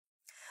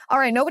All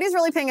right, nobody's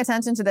really paying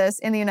attention to this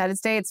in the United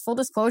States. Full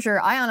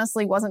disclosure, I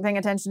honestly wasn't paying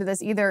attention to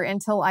this either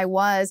until I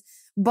was.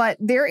 But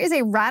there is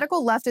a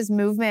radical leftist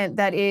movement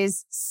that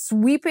is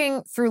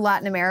sweeping through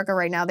Latin America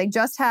right now. They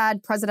just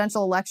had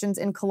presidential elections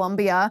in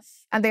Colombia,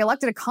 and they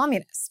elected a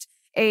communist,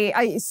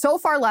 a so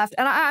far left.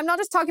 And I'm not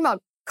just talking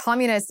about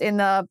communist in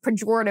the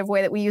pejorative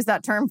way that we use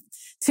that term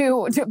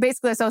to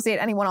basically associate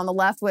anyone on the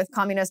left with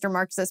communist or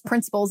Marxist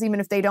principles, even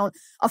if they don't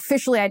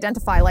officially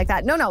identify like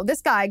that. No,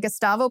 this guy,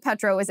 Gustavo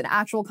Petro, is an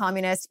actual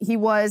communist. He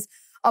was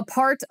a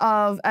part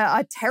of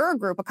a terror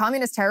group, a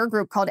communist terror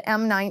group called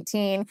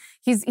M19.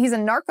 He's a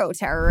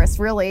narco-terrorist,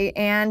 really,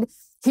 and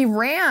he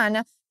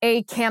ran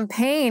a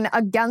campaign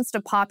against a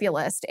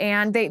populist.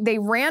 And they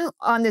ran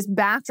on this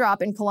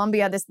backdrop in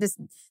Colombia, this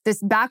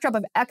backdrop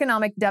of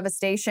economic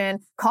devastation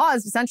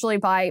caused essentially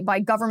by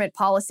government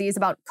policies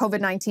about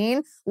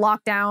COVID-19,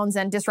 lockdowns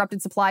and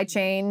disrupted supply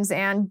chains,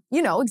 and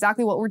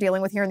exactly what we're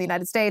dealing with here in the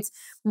United States.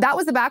 That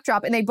was the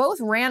backdrop. And they both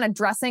ran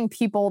addressing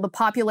the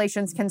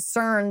population's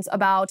concerns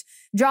about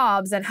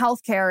jobs and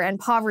healthcare and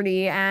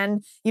poverty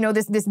and,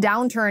 this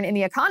downturn in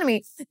the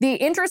economy. The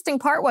interesting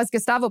part was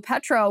Gustavo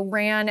Petro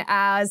ran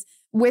as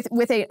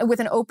with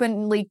an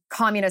openly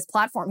communist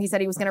platform. He said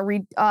he was going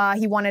to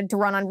he wanted to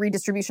run on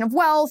redistribution of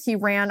wealth. He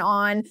ran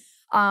on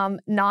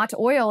not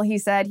oil. He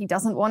said he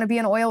doesn't want to be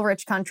an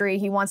oil-rich country.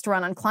 He wants to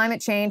run on climate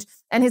change.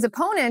 And his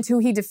opponent, who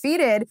he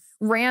defeated,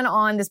 ran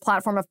on this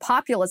platform of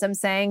populism,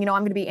 saying,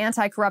 I'm going to be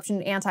anti-corruption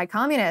and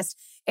anti-communist.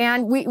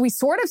 And we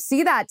sort of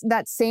see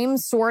that same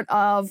sort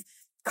of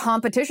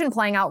competition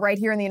playing out right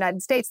here in the United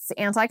States. It's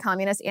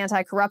anti-communist,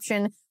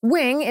 anti-corruption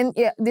wing, and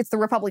it's the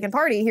Republican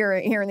Party here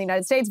in the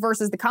United States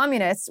versus the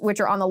communists,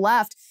 which are on the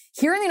left.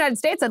 Here in the United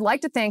States, I'd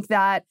like to think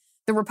that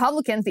the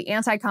Republicans, the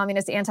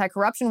anti-communist,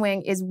 anti-corruption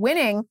wing, is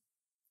winning.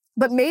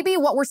 But maybe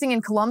what we're seeing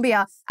in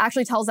Colombia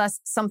actually tells us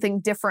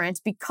something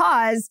different,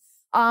 because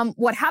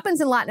what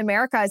happens in Latin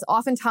America is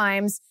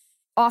oftentimes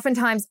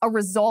a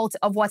result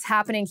of what's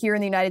happening here in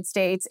the United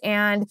States.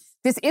 And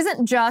this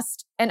isn't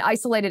just an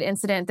isolated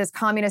incident, this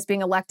communist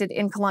being elected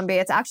in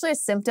Colombia. It's actually a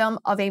symptom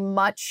of a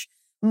much,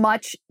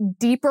 much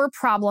deeper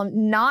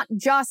problem, not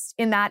just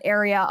in that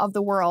area of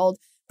the world,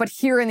 but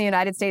here in the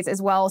United States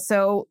as well.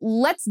 So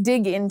let's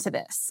dig into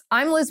this.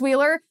 I'm Liz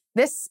Wheeler.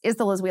 This is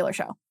The Liz Wheeler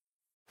Show.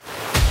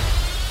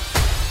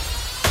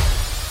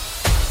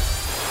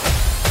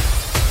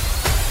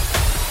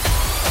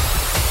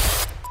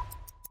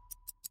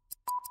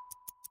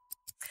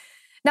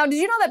 Now, did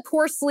you know that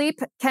poor sleep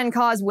can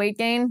cause weight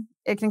gain?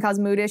 It can cause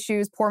mood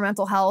issues, poor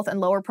mental health, and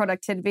lower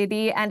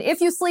productivity. And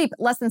if you sleep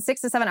less than 6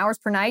 to 7 hours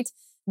per night,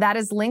 that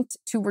is linked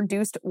to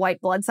reduced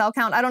white blood cell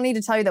count. I don't need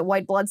to tell you that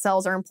white blood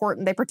cells are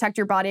important. They protect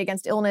your body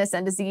against illness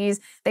and disease.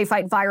 They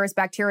fight virus,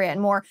 bacteria,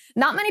 and more.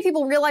 Not many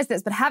people realize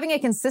this, but having a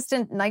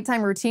consistent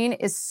nighttime routine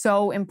is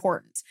so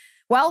important.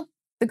 Well,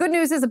 the good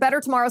news is a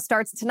better tomorrow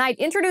starts tonight.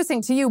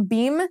 Introducing to you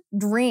Beam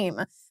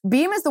Dream.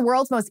 Beam is the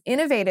world's most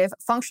innovative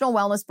functional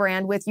wellness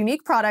brand with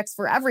unique products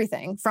for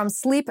everything from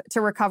sleep to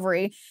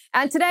recovery.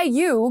 And today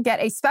you get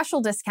a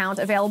special discount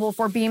available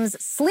for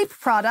Beam's sleep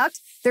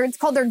product. It's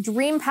called their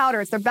Dream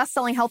Powder. It's their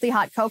best-selling healthy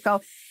hot cocoa.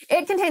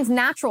 It contains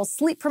natural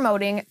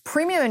sleep-promoting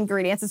premium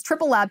ingredients. It's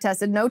triple lab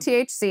tested, no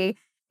THC,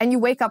 and you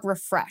wake up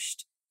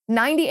refreshed.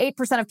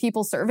 98% of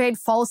people surveyed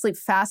fall asleep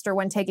faster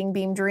when taking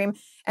Beam Dream,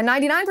 and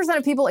 99%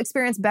 of people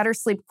experience better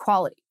sleep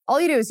quality. All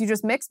you do is you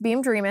just mix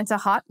Beam Dream into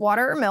hot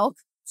water or milk,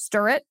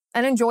 stir it,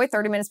 and enjoy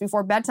 30 minutes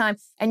before bedtime,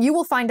 and you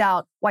will find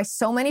out why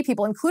so many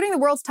people, including the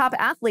world's top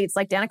athletes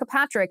like Danica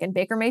Patrick and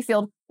Baker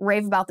Mayfield,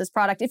 rave about this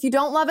product. If you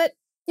don't love it,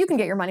 you can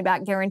get your money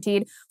back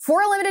guaranteed.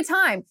 For a limited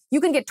time,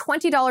 you can get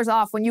 $20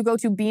 off when you go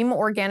to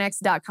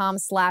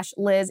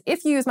beamorganics.com/Liz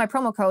if you use my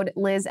promo code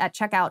Liz at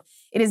checkout.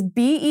 It is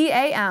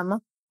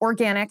BEAM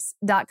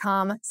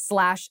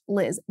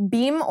organics.com/Liz.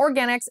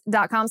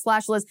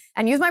 Beamorganics.com/Liz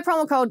and use my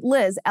promo code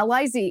Liz,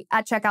 L-I-Z,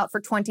 at checkout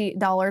for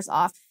 $20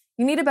 off.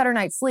 You need a better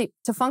night's sleep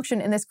to function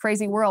in this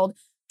crazy world.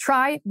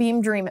 Try Beam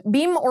Dream.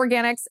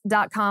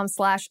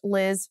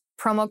 Beamorganics.com/Liz,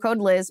 promo code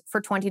Liz for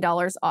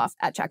 $20 off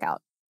at checkout.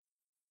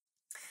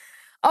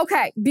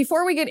 Okay,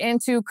 before we get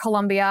into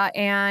Colombia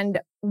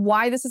and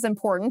why this is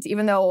important,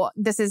 even though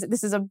this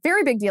is a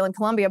very big deal in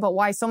Colombia, but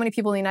why so many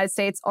people in the United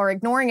States are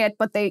ignoring it,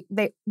 but they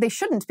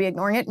shouldn't be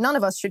ignoring it. None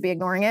of us should be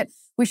ignoring it.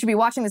 We should be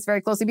watching this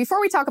very closely. Before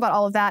we talk about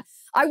all of that,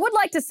 I would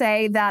like to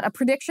say that a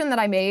prediction that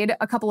I made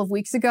a couple of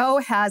weeks ago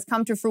has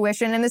come to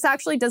fruition, and this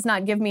actually does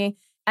not give me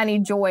any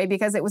joy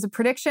because it was a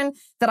prediction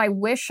that I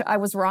wish I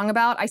was wrong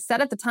about. I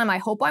said at the time, I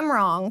hope I'm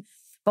wrong,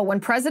 but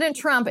when President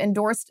Trump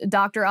endorsed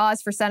Dr.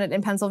 Oz for Senate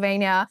in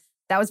Pennsylvania,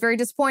 that was very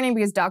disappointing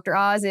because Dr.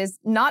 Oz is,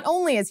 not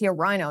only is he a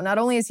rhino, not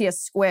only is he a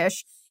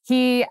squish,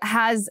 he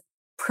has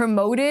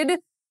promoted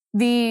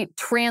the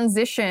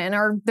transition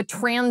or the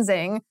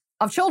transing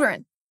of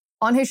children.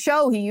 On his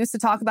show, he used to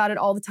talk about it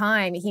all the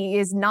time. He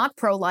is not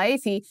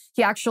pro-life. He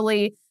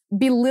actually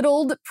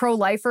belittled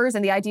pro-lifers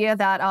and the idea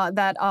that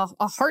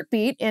a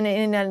heartbeat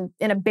in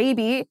a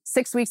baby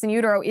 6 weeks in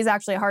utero is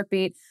actually a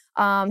heartbeat.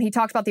 He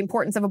talked about the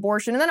importance of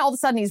abortion, and then all of a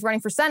sudden he's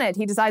running for Senate.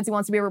 He decides he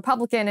wants to be a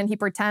Republican, and he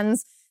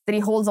pretends that he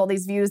holds all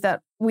these views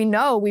that we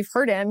know, we've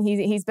heard him.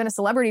 He's been a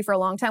celebrity for a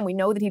long time. We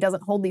know that he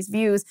doesn't hold these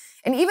views.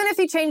 And even if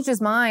he changed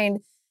his mind,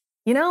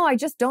 I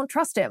just don't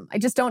trust him. I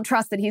just don't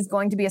trust that he's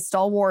going to be a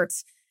stalwart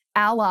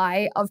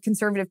ally of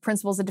conservative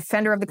principles, a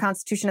defender of the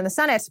Constitution in the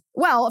Senate.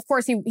 Well, of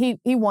course, he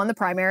won the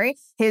primary.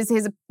 His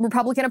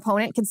Republican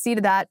opponent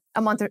conceded that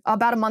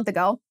about a month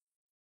ago.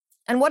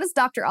 And what does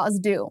Dr. Oz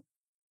do?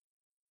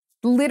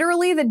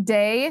 Literally the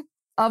day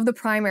of the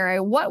primary,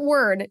 what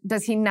word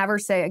does he never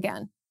say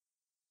again?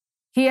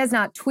 He has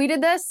not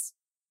tweeted this.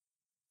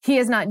 He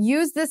has not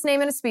used this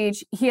name in a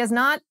speech. He has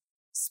not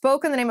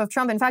spoken the name of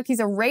Trump. In fact, he's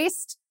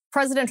erased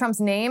President Trump's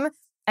name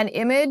and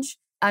image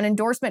and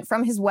endorsement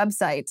from his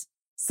website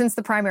since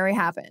the primary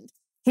happened.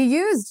 He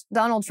used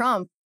Donald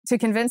Trump to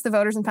convince the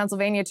voters in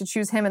Pennsylvania to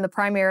choose him in the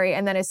primary.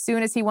 And then as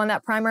soon as he won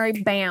that primary,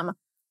 bam,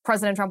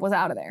 President Trump was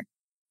out of there.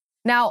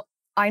 Now,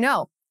 I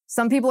know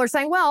some people are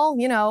saying, well,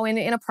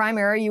 in a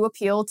primary, you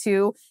appeal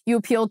to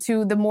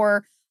the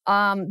more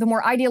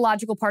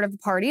ideological part of the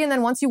party. And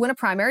then once you win a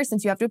primary,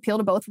 since you have to appeal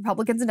to both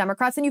Republicans and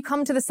Democrats, and you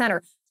come to the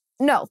center.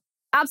 No,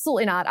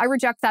 absolutely not. I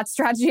reject that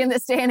strategy in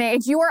this day and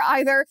age. You are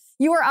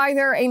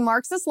either a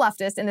Marxist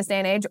leftist in this day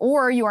and age,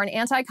 or you are an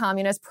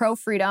anti-communist,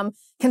 pro-freedom,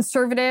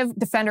 conservative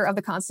defender of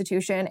the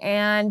Constitution,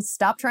 and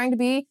stop trying to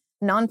be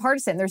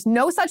nonpartisan. There's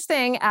no such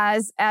thing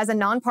as a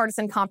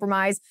nonpartisan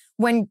compromise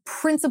when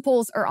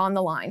principles are on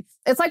the line.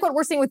 It's like what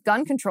we're seeing with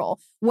gun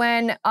control.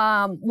 When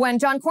John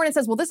Cornyn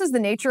says, well, this is the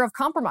nature of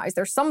compromise.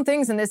 There's some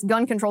things in this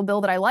gun control bill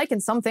that I like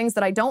and some things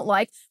that I don't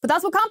like, but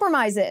that's what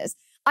compromise is.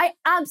 I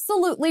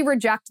absolutely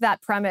reject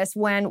that premise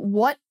when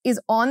what is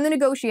on the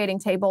negotiating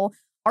table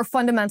are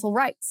fundamental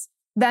rights.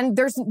 Then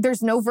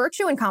there's no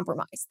virtue in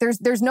compromise.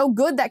 There's no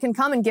good that can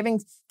come in giving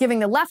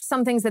the left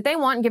some things that they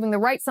want and giving the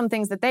right some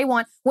things that they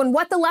want, when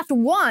what the left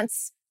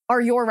wants are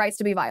your rights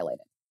to be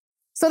violated.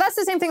 So that's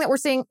the same thing that we're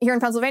seeing here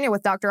in Pennsylvania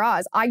with Dr.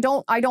 Oz. I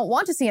don't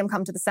want to see him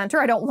come to the center.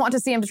 I don't want to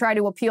see him to try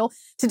to appeal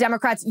to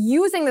Democrats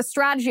using the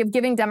strategy of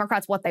giving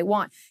Democrats what they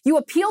want. You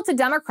appeal to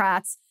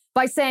Democrats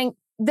by saying,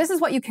 this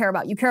is what you care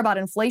about. You care about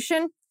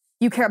inflation.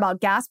 You care about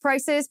gas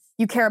prices.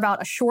 You care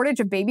about a shortage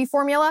of baby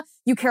formula.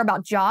 You care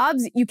about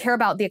jobs. You care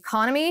about the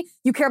economy.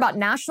 You care about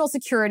national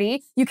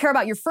security. You care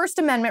about your First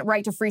Amendment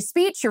right to free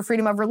speech, your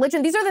freedom of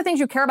religion. These are the things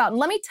you care about. And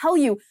let me tell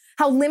you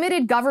how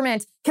limited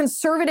government,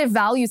 conservative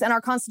values, and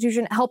our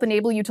Constitution help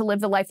enable you to live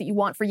the life that you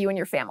want for you and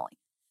your family.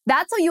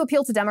 That's how you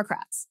appeal to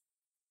Democrats.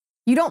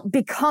 You don't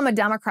become a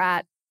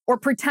Democrat or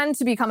pretend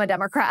to become a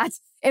Democrat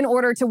in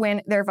order to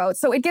win their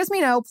votes. So it gives me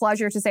no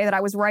pleasure to say that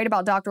I was right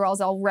about Dr.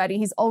 Oz already.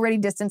 He's already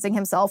distancing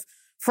himself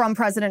from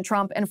President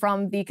Trump and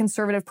from the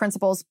conservative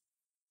principles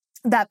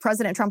that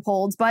President Trump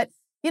holds. But,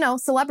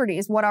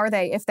 celebrities, what are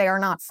they if they are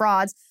not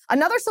frauds?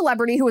 Another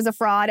celebrity who is a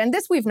fraud, and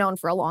this we've known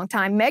for a long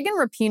time, Megan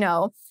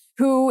Rapinoe,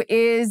 who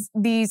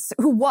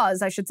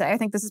was, I should say, I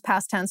think this is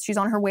past tense. She's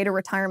on her way to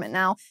retirement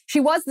now. She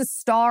was the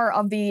star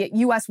of the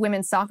U.S.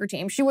 women's soccer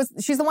team.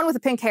 She's the one with the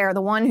pink hair,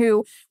 the one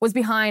who was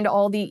behind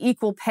all the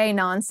equal pay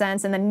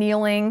nonsense and the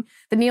kneeling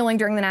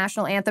during the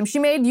national anthem. She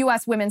made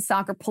U.S. women's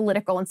soccer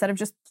political instead of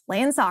just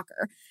playing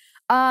soccer.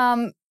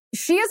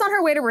 She is on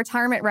her way to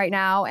retirement right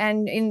now.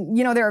 And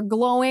there are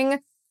glowing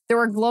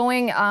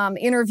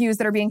interviews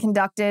that are being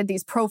conducted,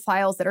 these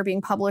profiles that are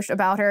being published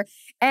about her.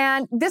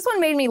 And this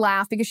one made me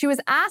laugh because she was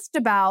asked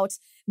about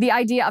the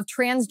idea of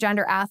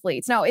transgender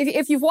athletes. Now,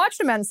 if you've watched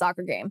a men's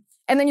soccer game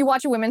and then you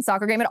watch a women's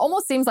soccer game, it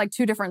almost seems like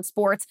two different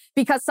sports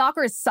because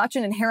soccer is such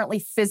an inherently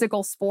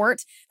physical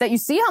sport that you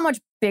see how much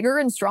bigger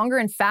and stronger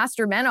and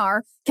faster men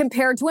are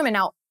compared to women.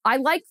 Now, I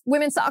like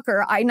women's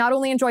soccer. I not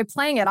only enjoy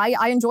playing it,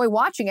 I enjoy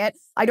watching it.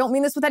 I don't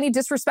mean this with any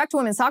disrespect to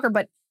women's soccer,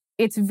 but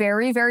it's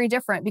very, very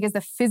different because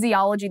the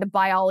physiology, the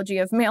biology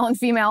of male and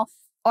female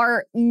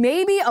are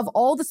maybe of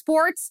all the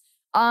sports,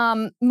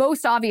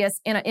 most obvious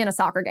in a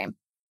soccer game.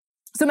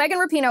 So Megan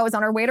Rapinoe is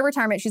on her way to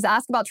retirement. She's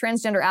asked about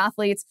transgender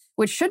athletes,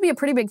 which should be a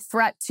pretty big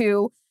threat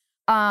to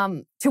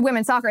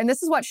women's soccer. And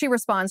this is what she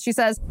responds. She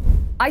says,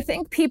 I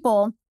think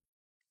people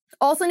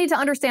also need to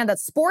understand that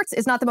sports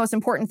is not the most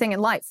important thing in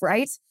life,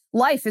 right?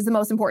 Life is the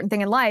most important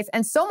thing in life.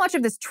 And so much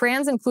of this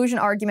trans inclusion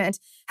argument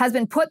has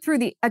been put through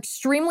the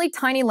extremely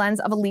tiny lens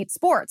of elite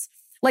sports.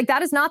 Like,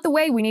 that is not the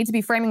way we need to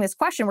be framing this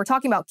question. We're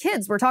talking about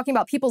kids. We're talking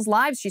about people's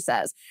lives, she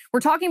says. We're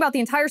talking about the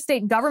entire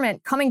state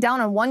government coming down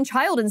on one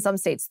child in some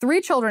states,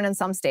 3 children in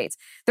some states.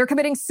 They're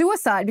committing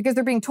suicide because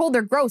they're being told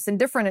they're gross and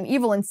different and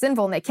evil and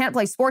sinful and they can't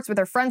play sports with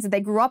their friends that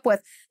they grew up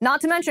with, not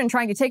to mention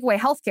trying to take away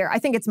healthcare. I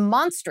think it's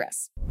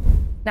monstrous.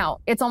 Now,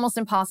 it's almost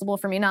impossible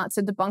for me not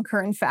to debunk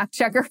her and fact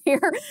check her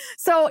here.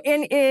 So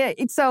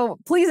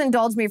please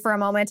indulge me for a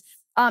moment.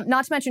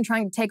 Not to mention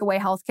trying to take away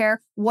healthcare.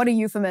 What a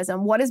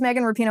euphemism. What is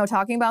Megan Rapinoe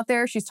talking about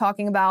there? She's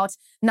talking about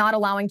not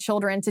allowing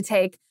children to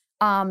take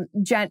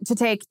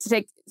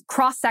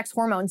cross-sex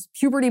hormones,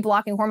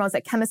 puberty-blocking hormones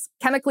that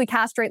chemically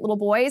castrate little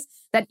boys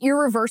that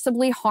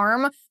irreversibly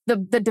harm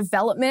the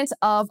development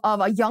of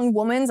a young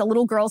woman's, a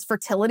little girl's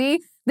fertility.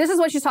 This is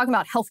what she's talking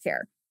about,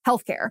 healthcare.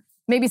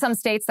 maybe some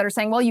states that are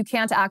saying, well, you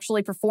can't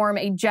actually perform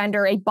a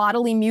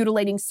bodily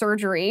mutilating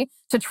surgery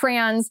to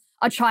trans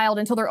a child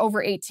until they're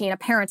over 18. A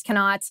parent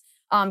cannot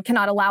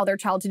allow their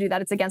child to do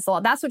that. It's against the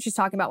law. That's what she's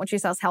talking about when she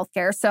says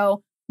healthcare.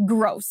 So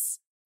gross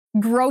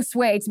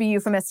way to be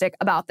euphemistic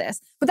about this.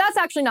 But that's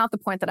actually not the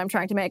point that I'm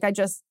trying to make. I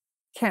just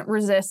can't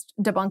resist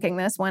debunking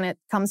this when it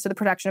comes to the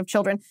protection of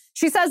children.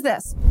 She says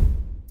this.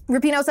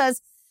 Rapinoe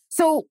says,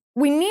 so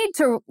we need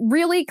to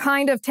really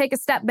kind of take a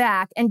step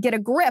back and get a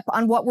grip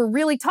on what we're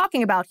really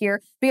talking about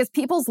here, because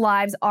people's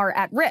lives are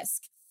at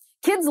risk.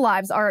 Kids'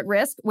 lives are at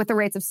risk with the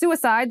rates of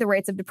suicide, the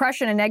rates of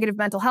depression and negative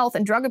mental health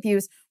and drug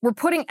abuse. We're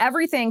putting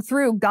everything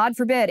through, God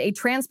forbid, a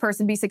trans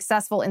person be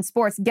successful in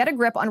sports. Get a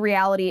grip on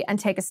reality and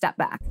take a step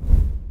back.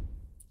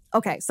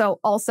 Okay, so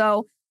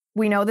also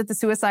we know that the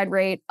suicide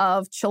rate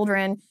of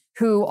children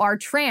who are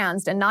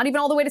trans and not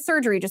even all the way to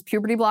surgery, just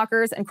puberty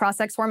blockers and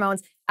cross-sex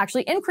hormones,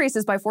 actually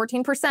increases by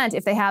 14%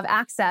 if they have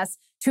access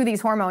to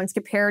these hormones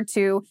compared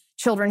to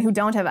children who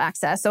don't have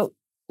access. So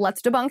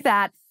let's debunk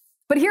that.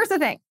 But here's the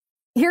thing.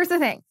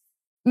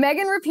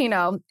 Megan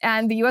Rapinoe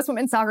and the U.S.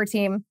 women's soccer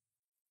team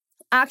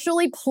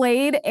actually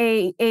played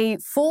a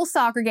full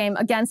soccer game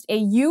against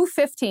a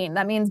U15,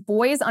 that means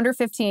boys under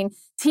 15,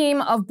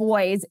 team of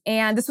boys.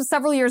 And this was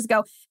several years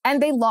ago, and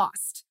they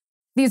lost.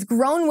 These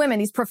grown women,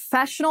 these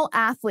professional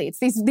athletes,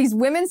 these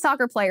women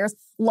soccer players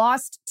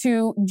lost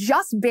to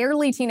just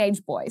barely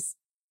teenage boys.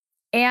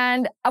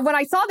 And when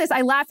I saw this,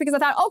 I laughed because I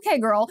thought, okay,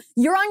 girl,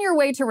 you're on your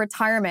way to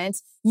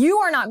retirement. You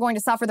are not going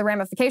to suffer the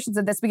ramifications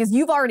of this because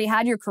you've already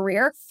had your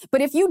career.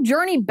 But if you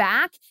journey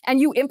back and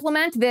you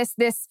implement this,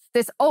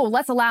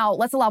 let's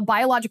allow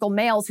biological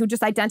males who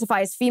just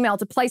identify as female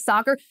to play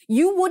soccer,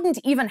 you wouldn't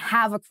even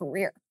have a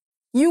career.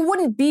 You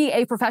wouldn't be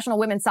a professional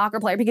women's soccer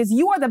player because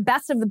you are the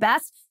best of the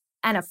best,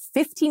 and a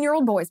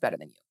 15-year-old boy is better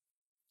than you.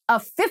 A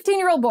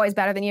 15-year-old boy is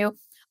better than you.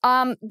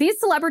 These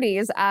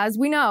celebrities, as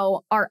we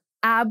know, are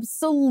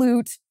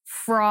absolute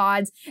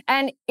frauds.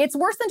 And it's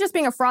worse than just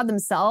being a fraud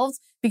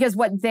themselves, because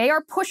what they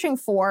are pushing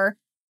for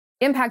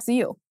impacts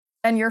you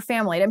and your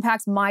family. It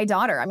impacts my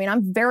daughter. I mean,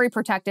 I'm very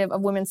protective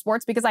of women's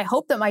sports because I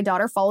hope that my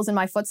daughter follows in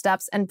my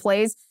footsteps and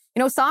plays,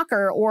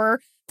 soccer or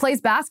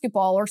plays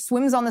basketball or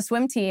swims on the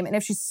swim team. And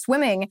if she's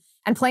swimming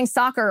and playing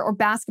soccer or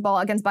basketball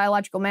against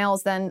biological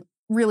males, then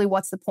really,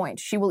 what's the point?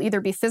 She will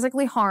either be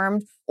physically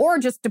harmed or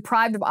just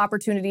deprived of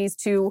opportunities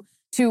to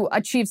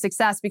achieve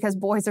success because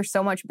boys are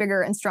so much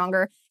bigger and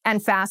stronger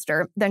and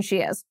faster than she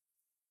is.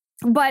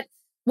 But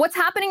what's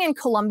happening in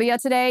Colombia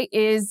today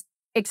is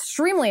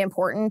extremely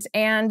important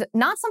and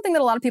not something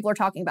that a lot of people are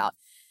talking about.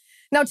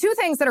 Now, two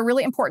things that are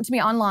really important to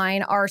me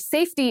online are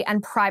safety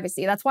and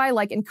privacy. That's why I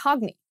like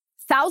Incogni.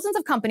 Thousands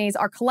of companies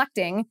are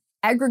collecting,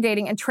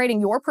 aggregating, and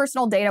trading your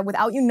personal data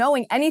without you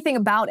knowing anything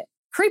about it.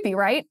 Creepy,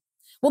 right?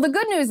 Well, the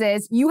good news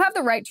is you have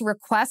the right to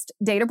request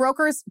data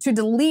brokers to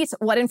delete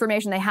what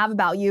information they have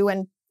about you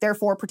and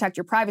therefore protect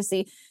your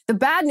privacy. The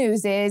bad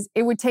news is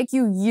it would take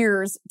you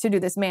years to do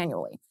this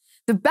manually.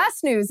 The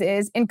best news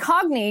is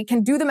Incogni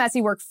can do the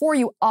messy work for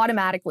you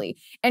automatically.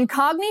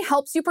 Incogni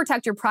helps you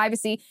protect your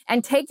privacy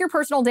and take your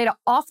personal data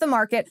off the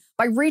market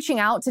by reaching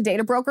out to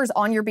data brokers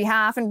on your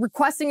behalf and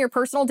requesting your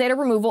personal data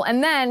removal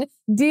and then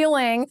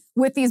dealing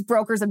with these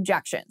brokers'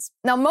 objections.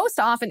 Now, most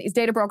often these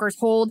data brokers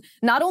hold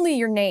not only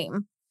your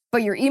name,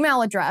 but your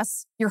email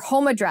address, your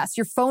home address,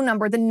 your phone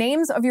number, the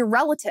names of your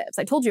relatives.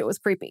 I told you it was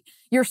creepy.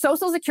 Your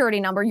social security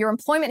number, your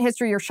employment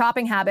history, your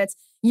shopping habits.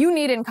 You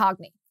need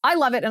Incogni. I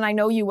love it, and I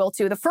know you will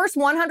too. The first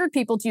 100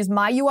 people to use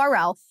my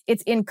URL,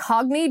 it's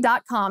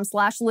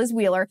incogni.com/Liz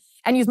Wheeler,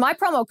 and use my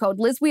promo code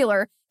Liz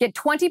Wheeler, get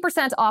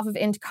 20% off of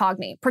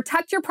Incogni.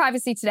 Protect your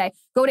privacy today.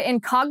 Go to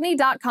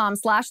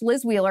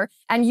incogni.com/Liz Wheeler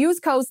and use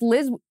code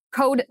Liz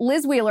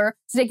Wheeler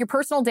to take your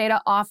personal data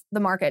off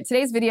the market.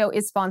 Today's video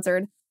is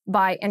sponsored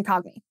by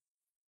Incogni.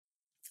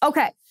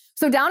 Okay,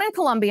 so down in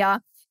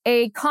Colombia,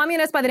 a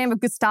communist by the name of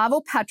Gustavo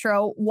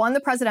Petro won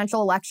the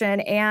presidential election,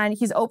 and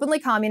he's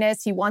openly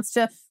communist. He wants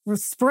to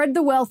spread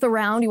the wealth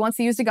around. He wants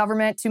to use the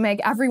government to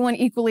make everyone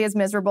equally as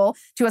miserable,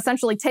 to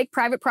essentially take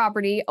private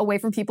property away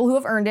from people who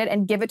have earned it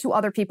and give it to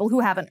other people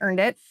who haven't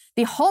earned it.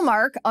 The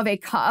hallmark of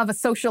a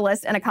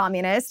socialist and a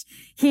communist.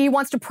 He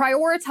wants to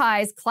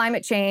prioritize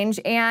climate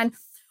change. And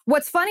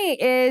what's funny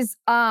is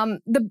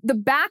the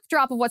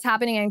backdrop of what's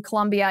happening in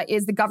Colombia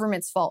is the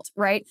government's fault,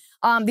 right?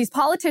 These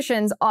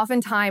politicians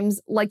oftentimes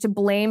like to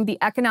blame the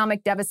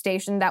economic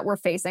devastation that we're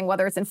facing,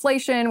 whether it's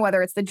inflation,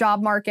 whether it's the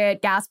job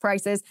market, gas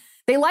prices.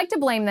 They like to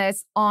blame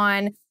this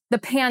on the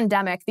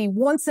pandemic. The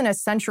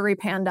once-in-a-century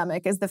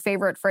pandemic is the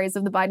favorite phrase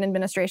of the Biden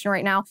administration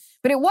right now.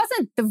 But it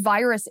wasn't the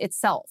virus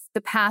itself,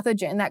 the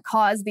pathogen, that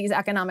caused these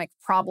economic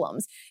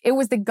problems. It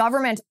was the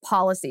government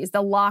policies,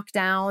 the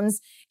lockdowns,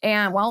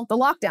 and, well, the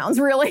lockdowns,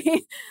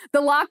 really.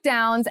 The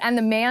lockdowns and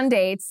the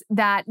mandates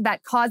that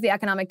caused the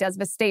economic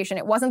devastation.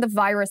 It wasn't the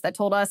virus that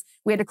told us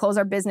we had to close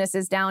our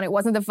businesses down. It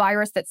wasn't the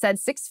virus that said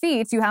 6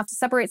 feet, you have to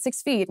separate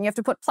 6 feet, and you have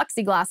to put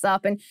plexiglass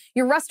up, and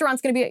your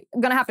restaurant's going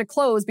to have to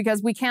close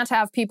because we can't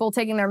have people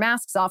taking their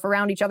masks off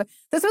around each other.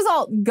 This was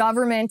all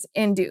government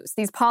induced.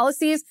 These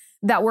policies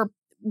that were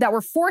that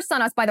were forced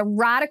on us by the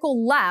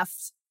radical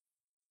left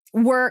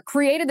were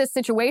created this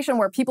situation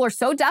where people are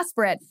so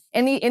desperate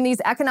in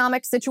these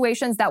economic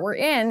situations that we're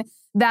in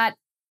that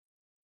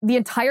the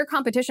entire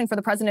competition for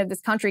the president of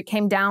this country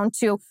came down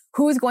to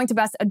who's going to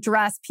best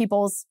address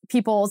people's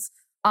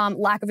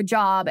lack of a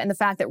job and the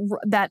fact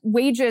that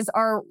wages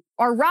are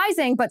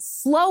rising, but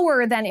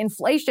slower than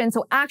inflation.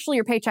 So actually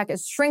your paycheck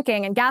is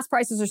shrinking and gas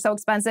prices are so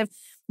expensive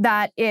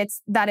that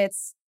it's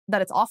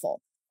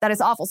awful. That is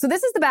awful. So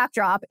this is the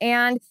backdrop.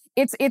 And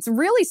it's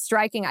really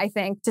striking, I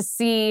think, to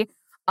see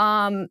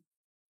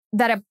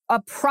that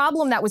a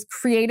problem that was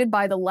created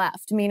by the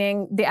left,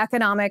 meaning the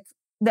economic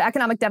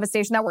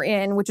devastation that we're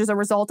in, which is a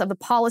result of the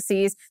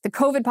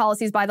COVID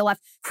policies by the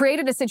left,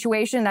 created a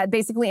situation that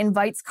basically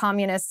invites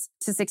communists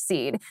to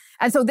succeed.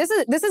 And so this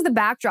is the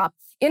backdrop.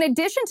 In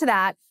addition to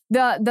that,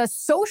 the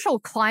social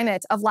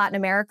climate of Latin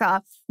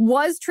America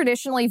was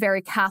traditionally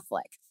very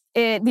Catholic.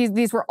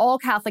 These were all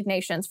Catholic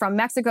nations, from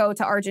Mexico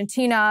to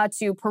Argentina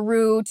to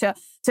Peru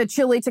to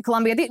Chile to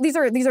Colombia. These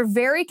are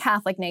very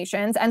Catholic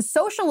nations, and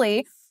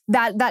socially,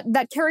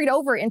 that carried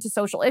over into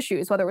social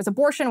issues, whether it was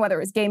abortion, whether it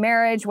was gay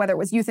marriage, whether it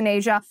was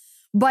euthanasia.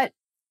 But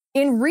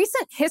in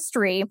recent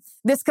history,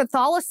 this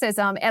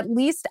Catholicism, at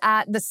least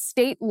at the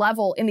state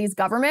level in these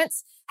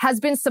governments, has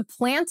been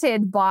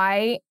supplanted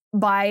by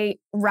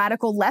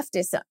radical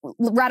leftism.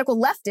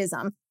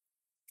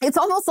 It's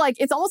almost like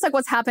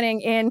what's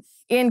happening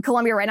in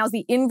Colombia right now is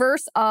the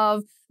inverse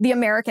of the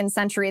American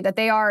century, that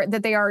they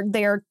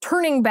are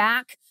turning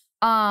back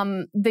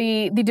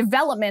the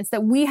developments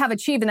that we have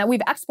achieved and that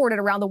we've exported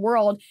around the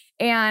world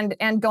and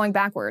going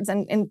backwards.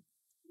 And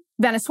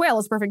Venezuela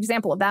is a perfect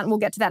example of that, and we'll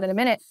get to that in a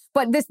minute.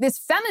 But this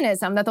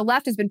feminism that the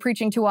left has been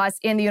preaching to us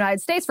in the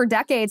United States for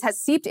decades has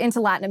seeped into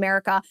Latin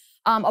America.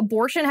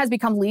 Abortion has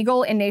become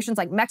legal in nations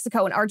like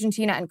Mexico and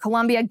Argentina and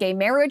Colombia. Gay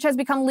marriage has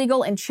become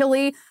legal in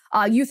Chile.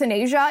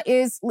 Euthanasia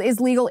is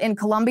legal in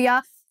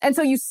Colombia. And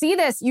so you see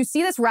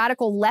this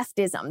radical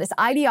leftism, this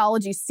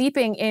ideology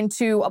seeping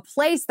into a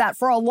place that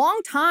for a long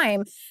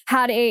time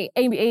had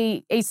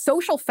a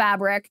social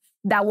fabric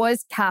that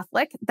was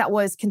Catholic, that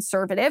was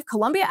conservative.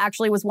 Colombia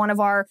actually was one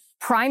of our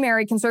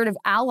primary conservative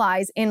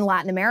allies in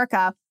Latin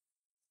America.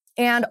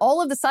 And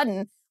all of a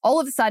sudden,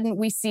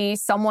 we see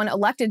someone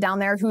elected down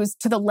there who's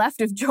to the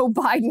left of Joe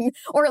Biden,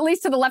 or at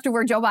least to the left of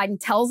where Joe Biden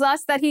tells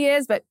us that he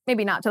is, but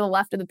maybe not to the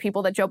left of the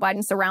people that Joe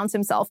Biden surrounds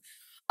himself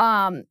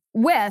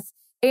with.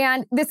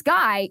 And this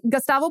guy,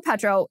 Gustavo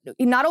Petro,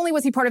 not only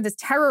was he part of this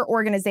terror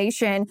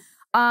organization,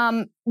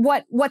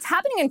 what's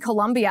happening in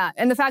Colombia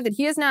and the fact that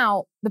he is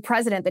now the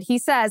president, that he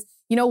says,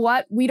 you know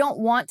what, we don't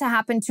want to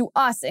happen to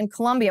us in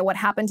Colombia what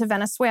happened to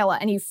Venezuela.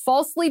 And he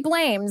falsely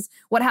blames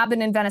what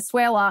happened in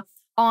Venezuela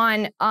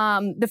on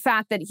the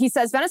fact that he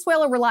says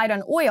Venezuela relied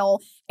on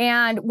oil.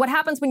 And what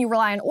happens when you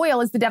rely on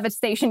oil is the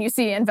devastation you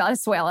see in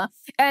Venezuela.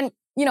 And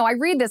I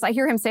read this, I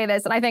hear him say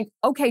this, and I think,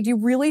 okay, do you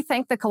really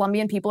think the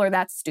Colombian people are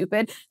that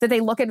stupid that they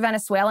look at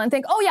Venezuela and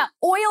think, oh yeah,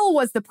 oil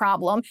was the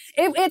problem?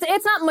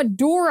 It's not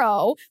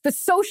Maduro, the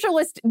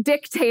socialist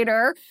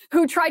dictator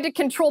who tried to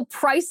control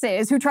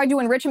prices, who tried to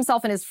enrich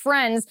himself and his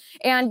friends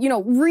and,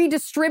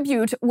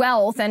 redistribute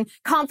wealth and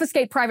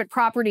confiscate private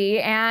property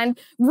and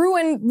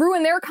ruin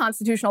their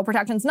constitutional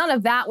protections. None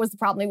of that was the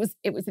problem.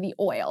 It was the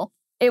oil.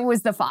 It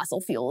was the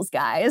fossil fuels,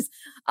 guys.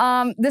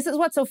 This is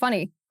what's so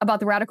funny about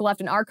the radical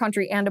left in our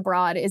country and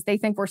abroad is they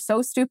think we're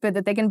so stupid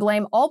that they can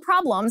blame all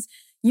problems,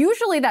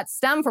 usually that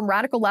stem from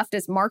radical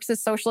leftist,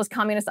 Marxist, socialist,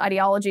 communist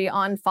ideology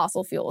on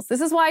fossil fuels. This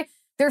is why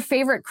their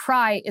favorite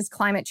cry is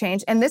climate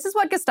change. And this is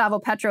what Gustavo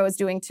Petro is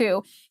doing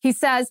too. He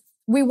says,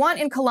 we want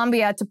in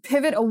Colombia to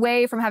pivot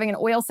away from having an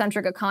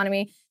oil-centric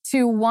economy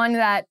to one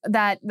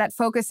that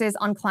focuses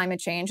on climate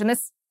change. And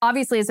this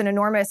obviously is an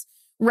enormous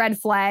red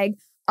flag.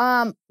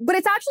 But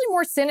it's actually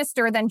more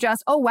sinister than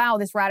just, oh, wow,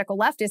 this radical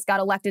leftist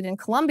got elected in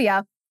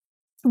Colombia,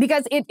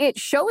 because it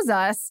shows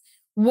us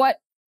what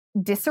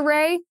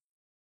disarray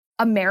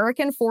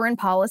American foreign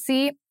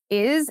policy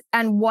is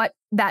and what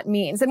that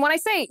means. And when I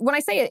say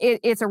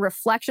it's a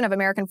reflection of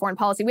American foreign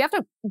policy, we have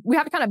to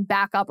kind of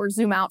back up or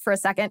zoom out for a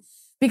second,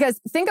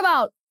 because think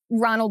about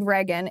Ronald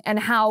Reagan and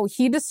how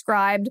he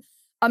described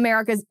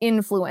America's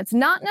influence,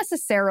 not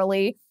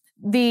necessarily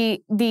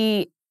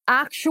the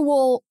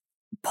actual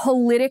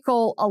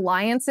political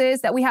alliances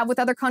that we have with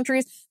other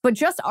countries, but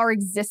just our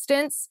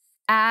existence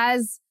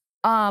as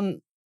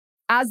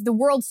the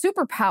world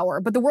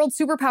superpower, but the world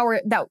superpower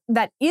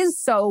that is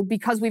so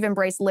because we've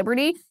embraced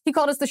liberty. He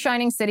called us the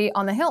shining city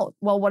on the hill.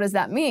 Well, what does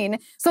that mean?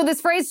 So this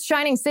phrase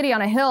shining city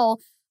on a hill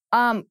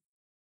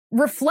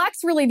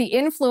reflects really the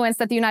influence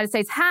that the United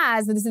States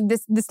has,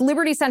 this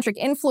liberty-centric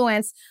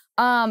influence,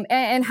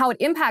 and how it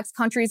impacts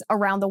countries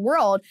around the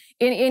world.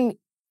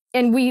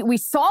 And we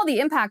saw the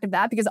impact of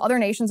that because other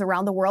nations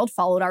around the world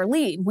followed our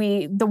lead.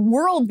 The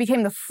world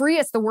became the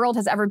freest the world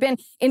has ever been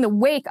in the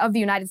wake of the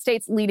United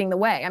States leading the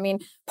way. I mean,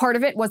 part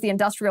of it was the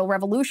Industrial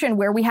Revolution,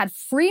 where we had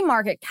free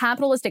market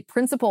capitalistic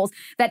principles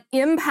that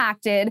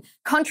impacted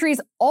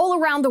countries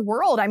all around the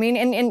world. I mean,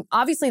 and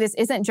obviously this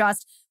isn't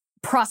just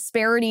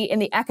prosperity in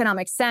the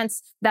economic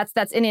sense. That's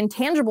an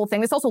intangible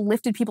thing. This also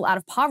lifted people out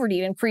of poverty.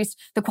 It increased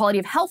the quality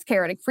of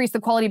healthcare. It increased the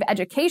quality of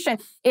education.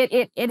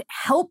 It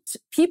helped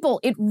people.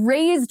 It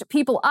raised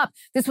people up.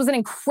 This was an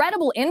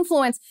incredible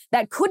influence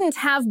that couldn't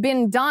have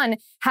been done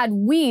had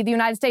we, the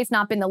United States,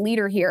 not been the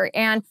leader here.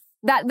 And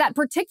that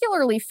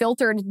particularly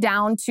filtered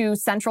down to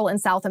Central and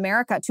South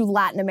America, to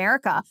Latin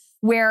America,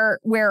 where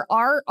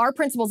our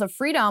principles of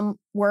freedom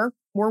were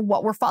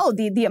what were followed,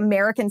 the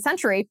American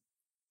century.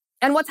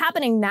 And what's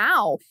happening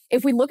now,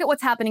 if we look at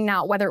what's happening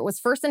now, whether it was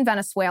first in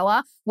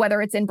Venezuela,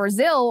 whether it's in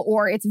Brazil,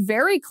 or it's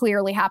very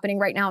clearly happening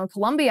right now in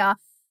Colombia,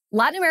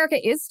 Latin America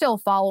is still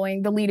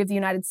following the lead of the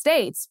United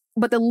States.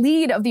 But the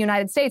lead of the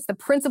United States, the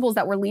principles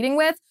that we're leading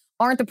with,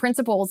 aren't the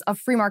principles of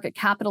free market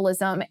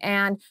capitalism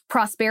and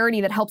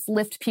prosperity that helps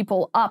lift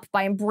people up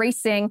by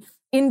embracing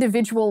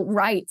individual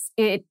rights.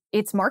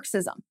 It's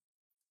Marxism.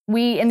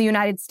 We in the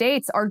United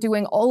States are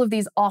doing all of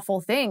these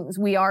awful things.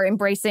 We are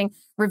embracing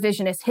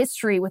revisionist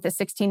history with the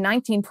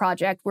 1619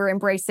 Project. We're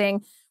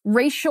embracing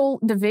racial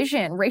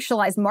division,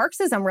 racialized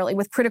Marxism, really,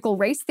 with critical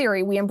race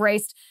theory. We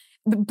embraced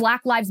the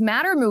Black Lives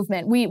Matter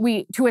movement.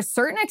 We, to a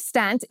certain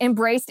extent,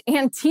 embraced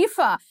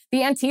Antifa. The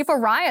Antifa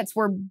riots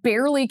were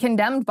barely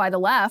condemned by the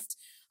left.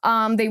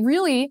 They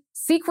really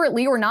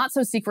secretly or not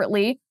so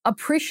secretly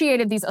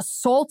appreciated these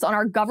assaults on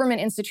our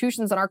government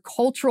institutions, on our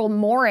cultural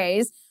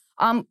mores.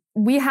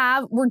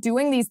 We're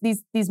doing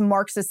these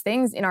Marxist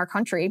things in our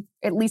country.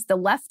 At least the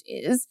left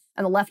is,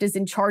 and the left is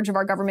in charge of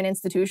our government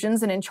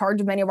institutions and in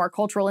charge of many of our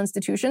cultural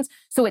institutions.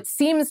 So it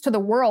seems to the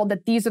world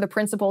that these are the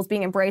principles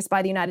being embraced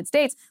by the United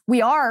States.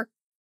 We are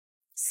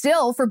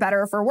still, for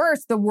better or for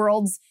worse, the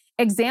world's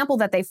example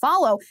that they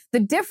follow. The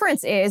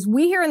difference is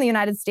we here in the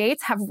United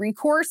States have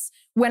recourse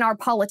when our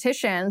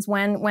politicians,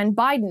 when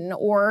Biden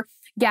or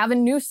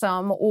Gavin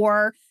Newsom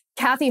or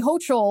Kathy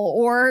Hochul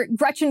or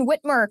Gretchen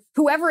Whitmer,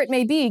 whoever it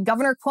may be,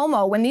 Governor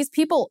Cuomo, when these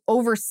people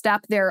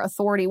overstep their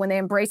authority, when they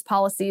embrace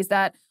policies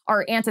that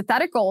are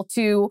antithetical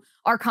to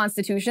our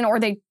Constitution, or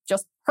they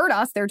just hurt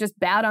us, they're just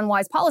bad,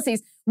 unwise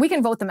policies, we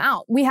can vote them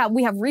out. We have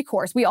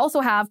recourse. We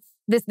also have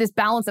this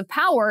balance of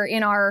power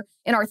in our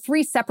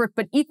three separate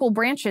but equal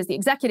branches, the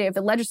executive,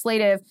 the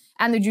legislative,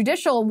 and the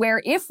judicial,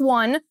 where if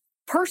one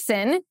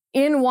person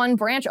in one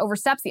branch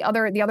oversteps, the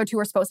other two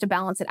are supposed to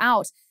balance it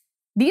out.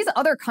 These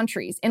other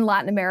countries in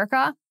Latin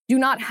America do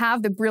not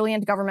have the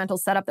brilliant governmental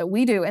setup that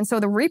we do. And so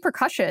the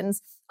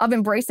repercussions of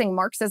embracing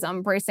Marxism,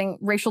 embracing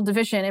racial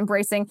division,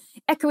 embracing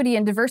equity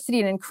and diversity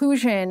and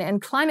inclusion and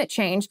climate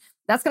change,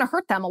 that's going to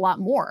hurt them a lot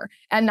more.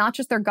 And not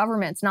just their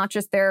governments, not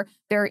just their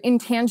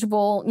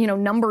intangible,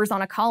 numbers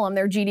on a column,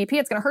 their GDP.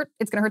 It's going to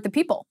hurt the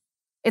people.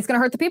 It's going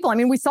to hurt the people. I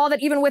mean, we saw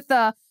that even with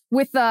the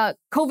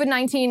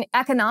COVID-19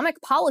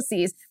 economic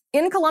policies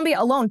in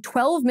Colombia alone,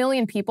 12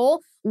 million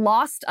people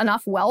lost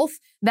enough wealth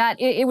that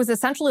it was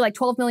essentially like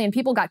 12 million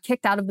people got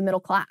kicked out of the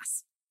middle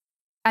class.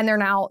 And they're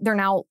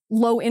now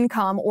low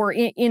income or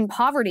in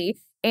poverty.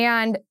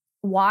 And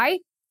why?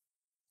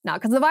 Not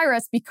because of the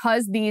virus,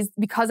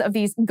 because of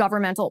these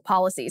governmental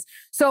policies.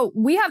 So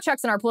we have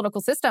checks in our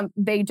political system.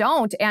 They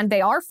don't, and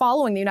they are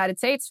following the United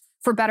States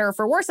for better or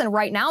for worse. And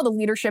right now, the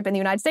leadership in the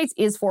United States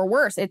is for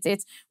worse.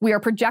 We are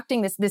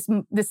projecting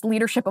this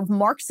leadership of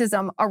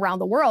Marxism around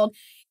the world.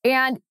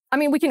 And I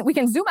mean, we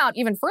can zoom out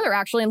even further,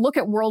 actually, and look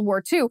at World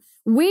War II.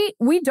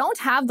 We don't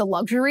have the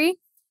luxury,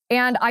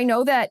 and I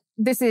know that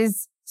this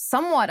is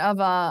somewhat of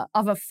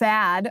a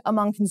fad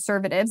among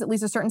conservatives, at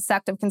least a certain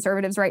sect of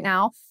conservatives right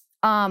now,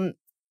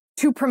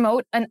 to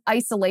promote an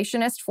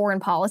isolationist foreign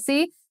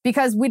policy,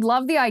 because we'd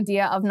love the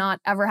idea of not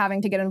ever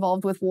having to get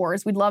involved with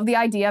wars. We'd love the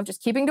idea of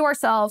just keeping to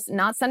ourselves,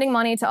 not sending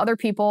money to other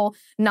people,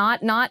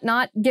 not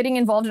getting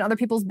involved in other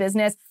people's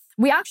business.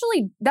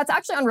 That's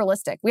actually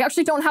unrealistic. We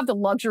actually don't have the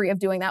luxury of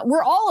doing that.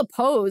 We're all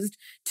opposed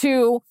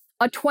to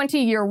a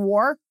 20-year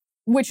war,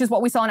 which is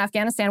what we saw in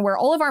Afghanistan, where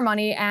all of our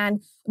money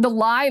and the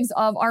lives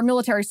of our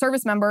military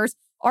service members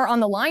are on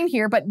the line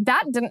here. But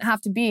that didn't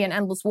have to be an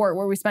endless war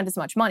where we spent as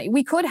much money.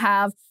 We could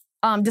have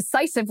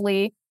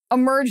decisively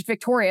emerged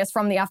victorious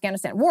from the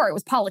Afghanistan war. It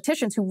was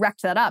politicians who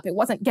wrecked that up. It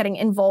wasn't getting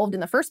involved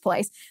in the first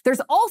place.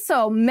 There's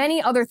also many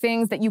other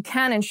things that you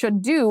can and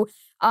should do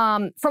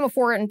from a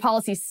foreign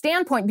policy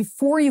standpoint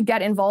before you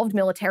get involved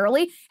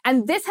militarily.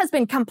 And this has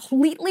been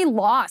completely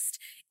lost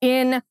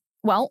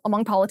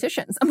among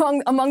politicians,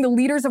 among the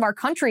leaders of our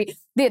country.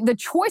 The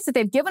choice that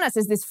they've given us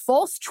is this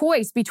false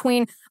choice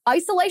between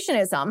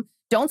isolationism,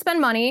 don't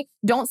spend money,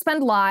 don't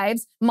spend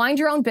lives, mind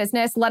your own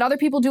business, let other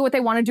people do what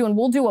they want to do and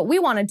we'll do what we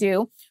want to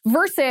do,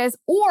 versus,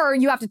 or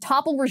you have to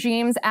topple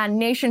regimes and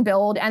nation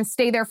build and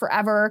stay there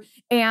forever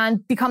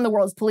and become the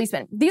world's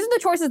policeman. These are the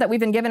choices that we've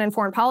been given in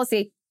foreign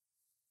policy.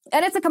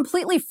 And it's a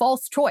completely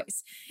false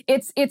choice.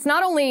 It's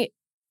not only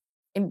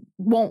it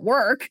won't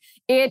work,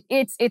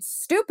 it's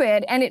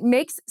stupid, and it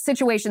makes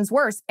situations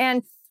worse.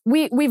 And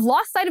we've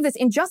lost sight of this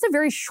in just a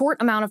very short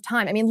amount of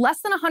time. I mean,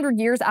 less than 100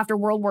 years after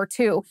World War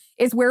II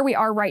is where we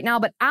are right now.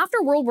 But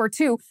after World War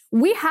II,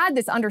 we had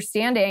this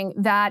understanding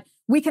that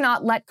we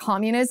cannot let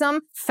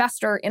communism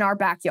fester in our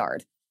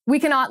backyard. We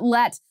cannot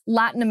let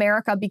Latin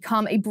America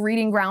become a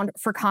breeding ground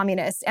for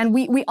communists. And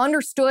we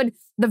understood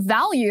the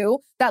value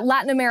that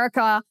Latin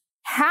America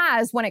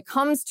has when it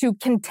comes to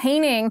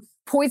containing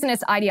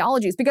poisonous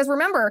ideologies. Because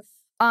remember,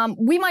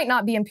 we might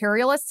not be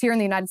imperialists here in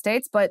the United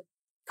States, but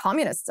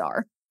communists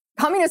are.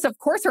 Communists, of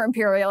course, are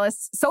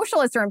imperialists.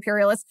 Socialists are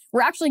imperialists.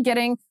 We're actually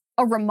getting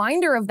a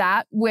reminder of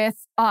that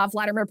with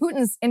Vladimir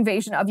Putin's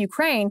invasion of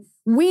Ukraine.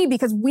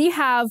 Because we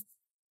have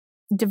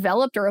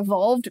developed or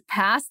evolved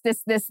past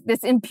this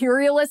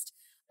imperialist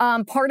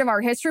part of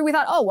our history, we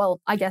thought, oh,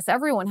 well, I guess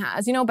everyone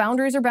has.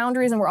 Boundaries are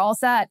boundaries and we're all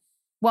set.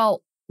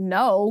 Well,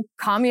 no,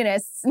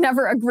 communists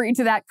never agreed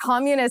to that.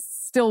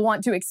 Communists still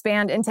want to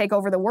expand and take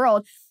over the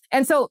world.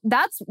 And so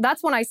that's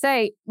when I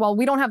say, well,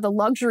 we don't have the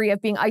luxury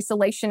of being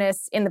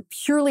isolationists in the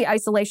purely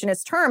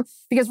isolationist term,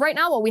 because right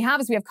now what we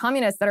have is we have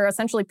communists that are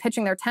essentially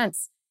pitching their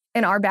tents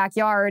in our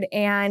backyard,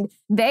 and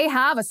they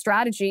have a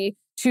strategy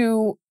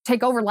to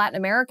take over Latin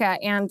America.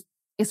 And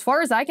as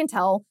far as I can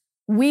tell,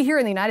 we here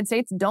in the United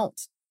States don't.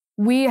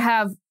 We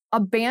have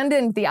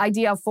abandoned the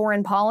idea of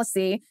foreign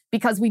policy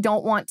because we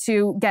don't want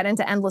to get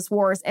into endless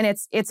wars. And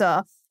it's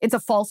a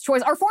false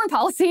choice. Our foreign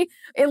policy,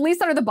 at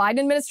least under the Biden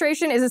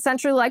administration, is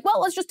essentially like, well,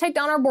 let's just take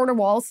down our border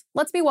walls.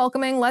 Let's be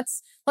welcoming.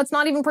 Let's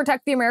not even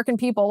protect the American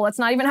people. Let's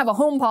not even have a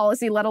home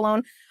policy, let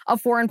alone a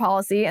foreign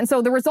policy. And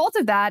so the result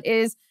of that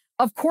is,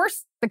 of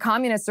course, the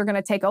communists are going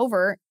to take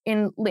over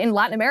in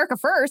Latin America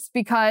first,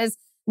 because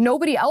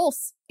nobody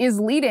else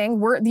is leading.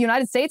 The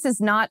United States is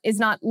not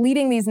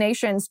leading these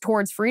nations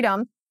towards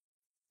freedom.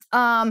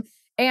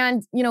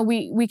 And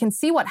we can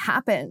see what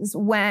happens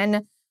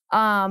when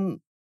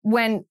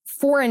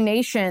foreign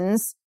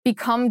nations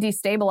become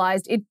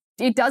destabilized.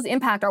 It does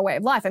impact our way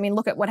of life. I mean,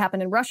 look at what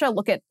happened in Russia.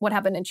 Look at what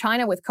happened in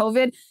China with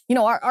COVID.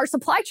 Our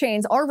supply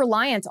chains are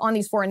reliant on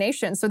these foreign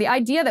nations. So the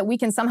idea that we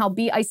can somehow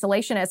be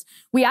isolationist,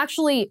 we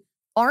actually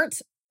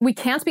aren't. We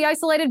can't be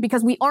isolated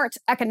because we aren't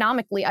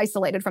economically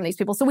isolated from these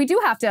people. So we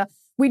have to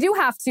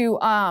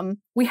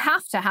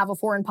have a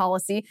foreign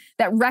policy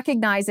that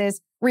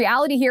recognizes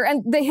reality here.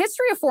 And the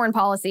history of foreign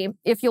policy,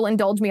 if you'll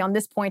indulge me on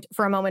this point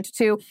for a moment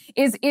too,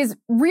 is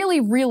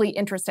really, really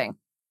interesting.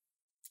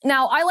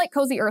 Now, I like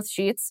cozy earth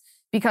sheets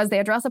because they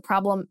address a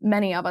problem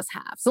many of us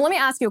have. So let me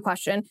ask you a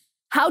question.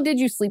 How did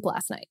you sleep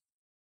last night?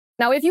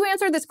 Now, if you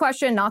answered this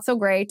question, not so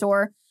great,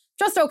 or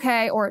just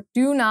okay, or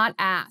do not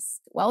ask,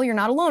 well, you're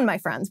not alone, my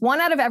friends.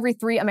 1 out of every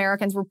 3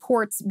 Americans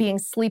reports being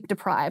sleep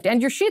deprived,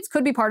 and your sheets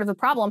could be part of the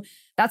problem.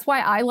 That's why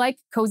I like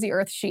cozy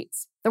earth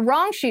sheets. The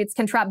wrong sheets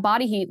can trap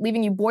body heat,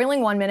 leaving you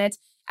boiling 1 minute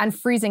and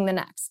freezing the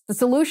next. The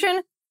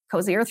solution?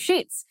 Cozy earth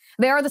sheets.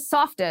 They are the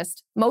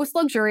softest, most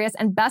luxurious,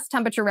 and best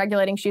temperature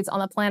regulating sheets on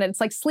the planet.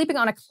 It's like sleeping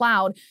on a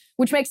cloud,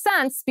 which makes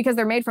sense because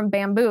they're made from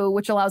bamboo,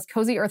 which allows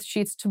cozy earth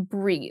sheets to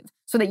breathe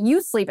so that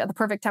you sleep at the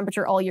perfect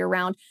temperature all year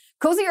round.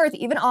 Cozy Earth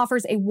even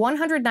offers a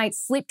 100-night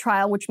sleep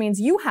trial, which means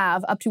you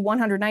have up to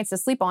 100 nights to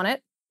sleep on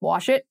it.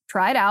 Wash it,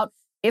 try it out.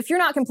 If you're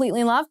not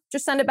completely in love,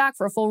 just send it back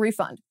for a full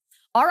refund.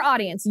 Our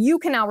audience, you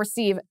can now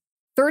receive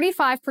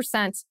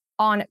 35%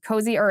 on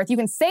Cozy Earth. You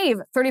can save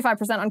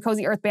 35% on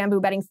Cozy Earth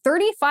bamboo bedding.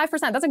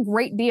 35%, that's a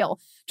great deal.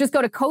 Just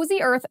go to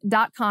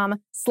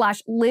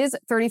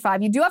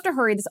cozyearth.com/Liz35. You do have to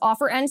hurry. This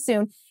offer ends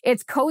soon.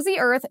 It's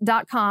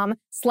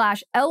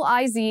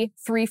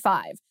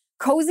cozyearth.com/LIZ35.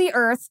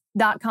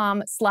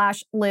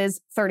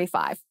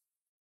 cozyearth.com/Liz35.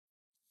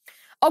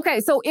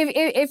 Okay, so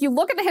if you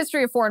look at the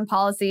history of foreign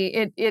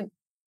policy, it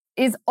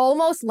is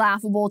almost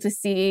laughable to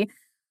see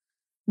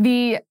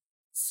the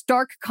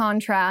stark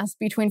contrast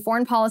between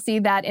foreign policy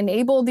that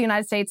enabled the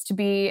United States to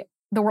be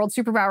the world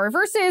superpower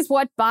versus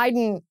what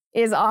Biden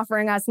is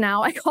offering us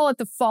now. I call it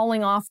the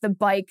falling off the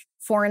bike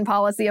foreign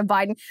policy of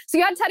Biden. So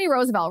you had Teddy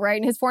Roosevelt, right?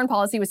 And his foreign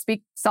policy was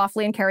speak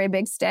softly and carry a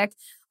big stick.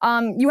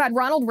 You had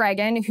Ronald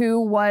Reagan, who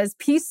was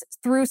peace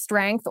through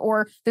strength,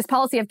 or this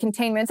policy of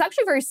containment. It's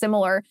actually very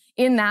similar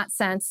in that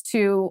sense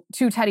to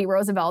Teddy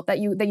Roosevelt, that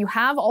you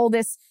have all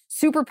this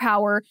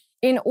superpower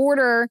in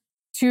order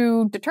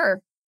to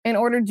deter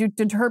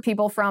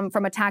people from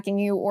attacking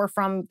you or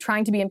from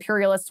trying to be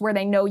imperialists where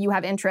they know you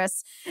have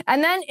interests.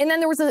 And then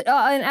there was an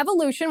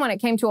evolution when it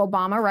came to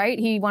Obama, right?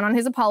 He went on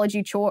his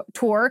apology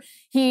tour.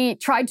 He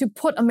tried to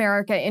put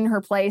America in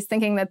her place,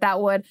 thinking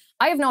that would,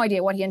 I have no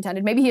idea what he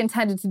intended. Maybe he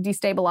intended to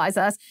destabilize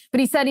us, but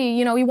he said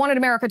he wanted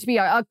America to be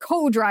a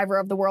co-driver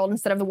of the world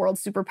instead of the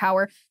world's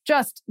superpower.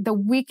 Just the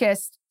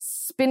weakest,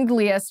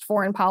 spindliest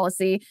foreign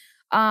policy.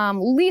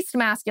 Least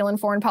masculine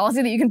foreign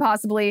policy that you can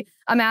possibly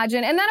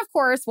imagine. And then, of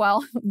course,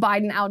 well,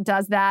 Biden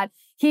outdoes that.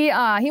 He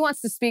wants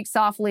to speak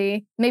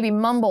softly, maybe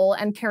mumble,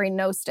 and carry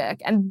no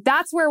stick. And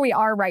that's where we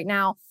are right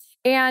now.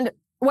 And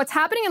what's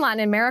happening in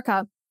Latin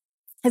America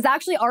has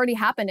actually already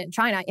happened in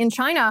China. In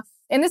China,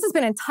 And this has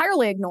been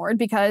entirely ignored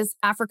because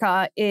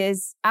Africa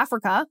is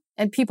Africa,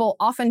 and people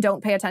often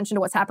don't pay attention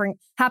to what's happening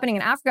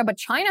in Africa. But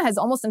China has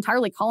almost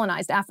entirely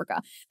colonized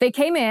Africa. They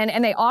came in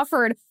and they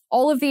offered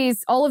all of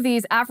these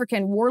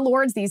African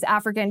warlords, these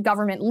African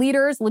government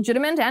leaders,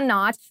 legitimate and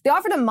not. They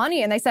offered them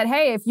money and they said,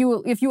 hey, if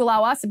you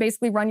allow us to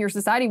basically run your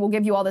society, we'll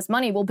give you all this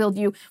money. We'll build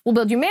you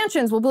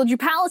mansions. We'll build you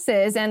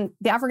palaces. And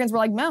the Africans were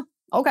like, no,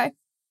 okay.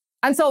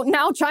 And so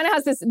now China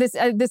has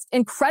this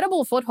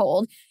incredible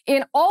foothold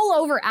in all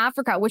over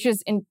Africa, which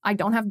is, I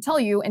don't have to tell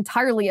you,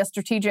 entirely a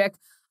strategic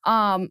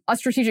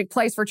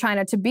place for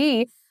China to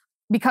be,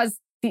 because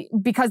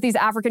these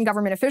African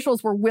government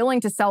officials were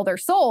willing to sell their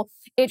soul.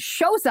 It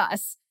shows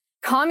us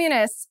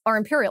communists are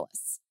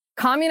imperialists.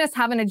 Communists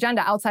have an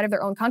agenda outside of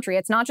their own country.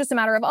 It's not just a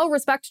matter of,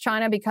 respect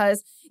China,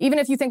 because even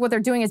if you think what they're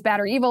doing is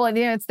bad or evil,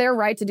 it's their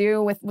right to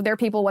do with their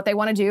people what they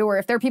want to do, or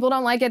if their people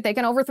don't like it, they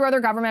can overthrow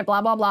their government,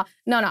 blah, blah, blah.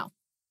 No.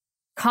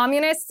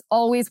 Communists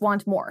always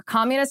want more.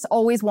 Communists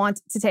always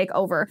want to take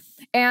over.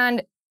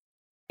 And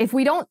if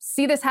we don't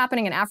see this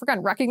happening in Africa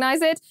and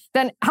recognize it,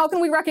 then how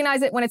can we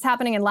recognize it when it's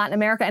happening in Latin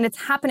America and it's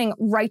happening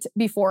right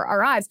before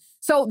our eyes?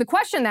 So the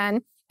question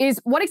then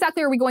is, what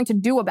exactly are we going to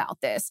do about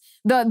this?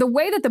 The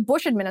way that the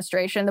Bush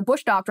administration, the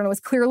Bush doctrine, was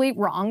clearly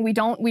wrong. We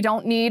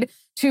don't need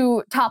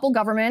to topple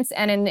governments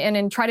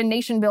and try to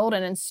nation build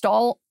and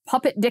install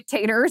puppet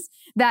dictators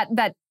that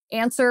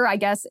answer, I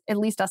guess, at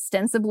least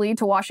ostensibly,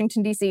 to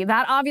Washington, D.C.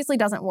 That obviously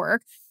doesn't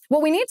work.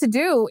 What we need to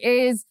do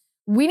is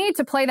we need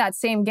to play that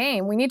same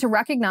game. We need to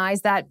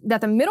recognize that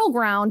the middle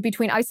ground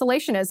between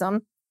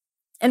isolationism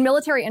and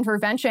military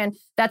intervention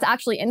that's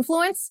actually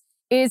influence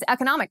is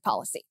economic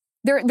policy.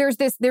 There's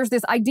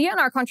this idea in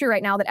our country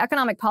right now that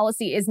economic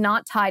policy is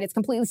not tied. It's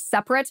completely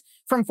separate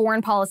from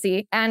foreign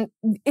policy. And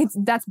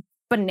that's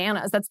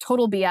bananas. That's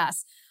total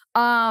BS.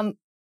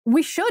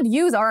 We should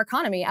use our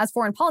economy as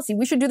foreign policy.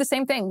 We should do the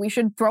same thing. We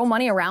should throw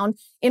money around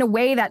in a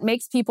way that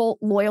makes people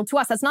loyal to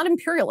us. That's not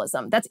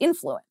imperialism. That's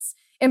influence.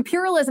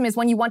 Imperialism is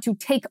when you want to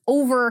take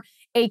over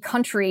a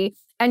country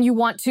and you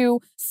want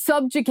to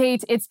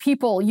subjugate its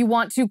people. You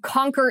want to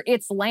conquer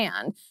its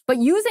land. But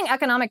using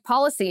economic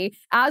policy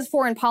as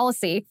foreign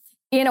policy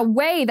in a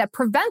way that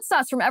prevents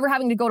us from ever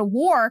having to go to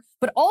war,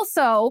 but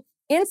also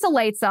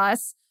insulates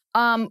us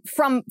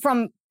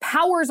from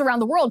powers around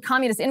the world,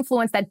 communist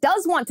influence that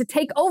does want to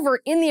take over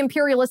in the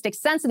imperialistic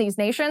sense in these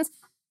nations,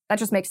 that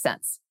just makes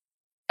sense.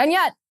 And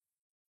yet,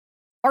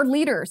 our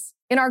leaders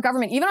in our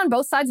government, even on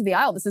both sides of the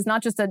aisle, this is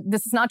not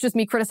just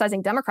me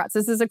criticizing Democrats.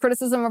 This is a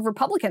criticism of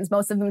Republicans,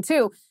 most of them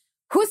too.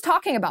 Who's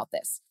talking about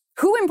this?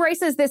 Who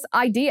embraces this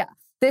idea?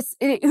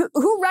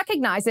 Who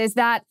recognizes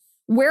that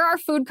where our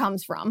food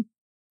comes from,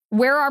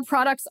 where our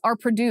products are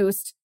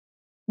produced,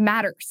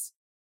 matters?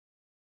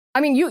 I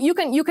mean, you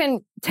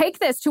can take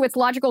this to its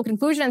logical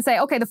conclusion and say,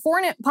 okay, the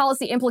foreign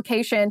policy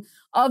implication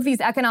of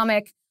these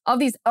economic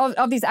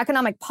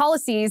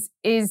policies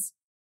is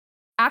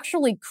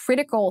actually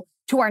critical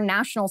to our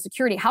national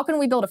security. How can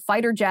we build a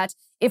fighter jet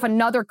if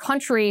another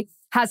country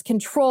has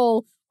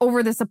control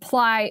over the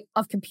supply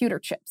of computer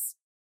chips?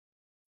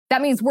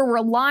 That means we're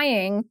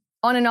relying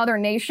on another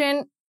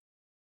nation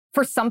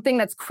for something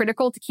that's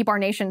critical to keep our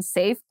nation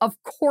safe.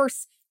 Of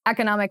course,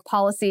 economic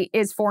policy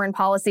is foreign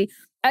policy.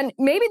 And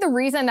maybe the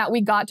reason that we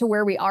got to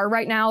where we are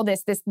right now,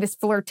 this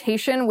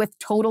flirtation with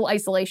total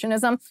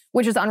isolationism,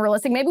 which is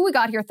unrealistic, maybe we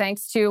got here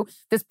thanks to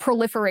this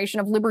proliferation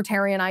of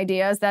libertarian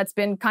ideas that's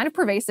been kind of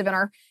pervasive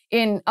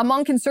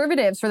among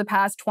conservatives for the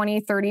past 20,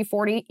 30,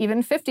 40,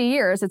 even 50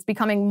 years. It's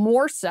becoming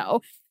more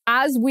so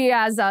as we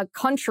as a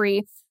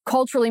country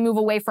culturally move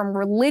away from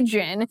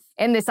religion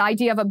and this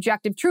idea of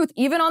objective truth.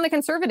 Even on the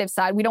conservative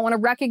side, we don't want to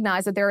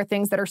recognize that there are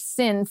things that are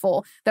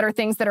sinful, that are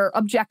things that are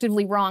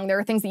objectively wrong. There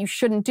are things that you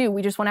shouldn't do.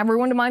 We just want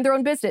everyone to mind their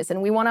own business,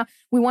 and we want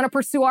to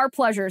pursue our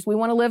pleasures. We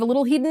want to live a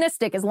little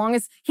hedonistically, as long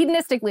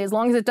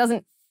as it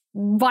doesn't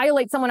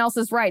violate someone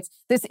else's rights.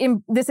 This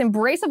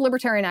embrace of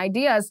libertarian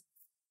ideas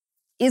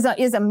is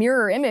a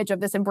mirror image of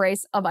this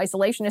embrace of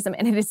isolationism,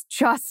 and it is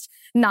just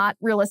not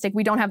realistic.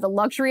 We don't have the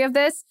luxury of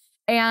this.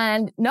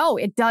 And no,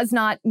 it does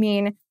not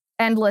mean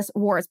endless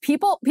wars.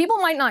 People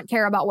might not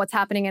care about what's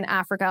happening in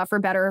Africa, for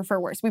better or for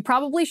worse. We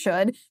probably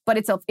should, but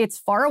it's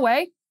far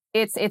away.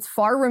 It's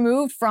far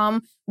removed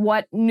from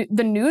what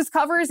the news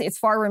covers. It's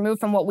far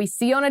removed from what we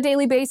see on a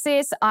daily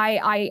basis.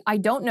 I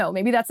don't know.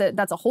 Maybe that's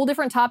a whole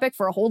different topic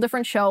for a whole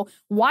different show.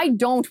 Why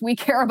don't we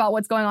care about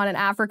what's going on in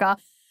Africa?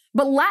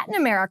 But Latin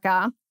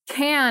America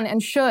can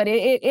and should.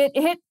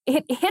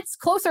 It hits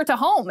closer to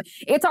home.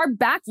 It's our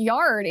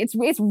backyard. It's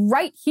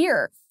right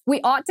here. We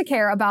ought to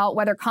care about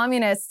whether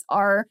communists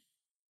are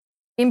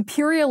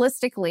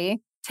imperialistically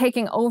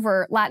taking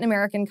over Latin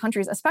American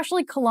countries,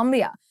 especially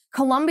Colombia.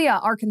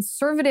 Colombia, our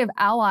conservative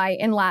ally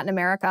in Latin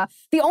America.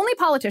 The only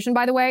politician,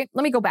 by the way,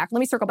 let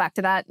me circle back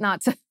to that,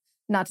 not to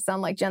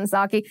sound like Jen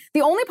Psaki.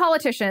 The only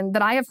politician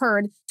that I have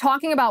heard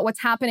talking about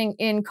what's happening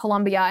in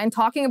Colombia and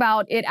talking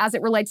about it as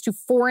it relates to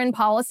foreign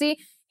policy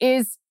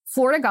is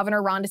Florida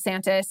Governor Ron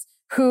DeSantis,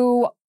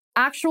 who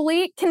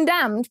actually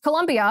condemned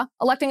Colombia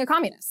electing a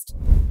communist.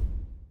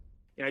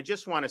 And I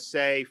just want to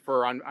say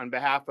on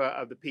behalf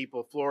of the people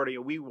of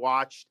Florida, we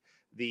watched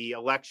the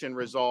election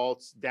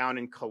results down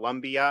in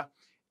Colombia.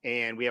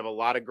 And we have a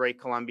lot of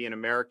great Colombian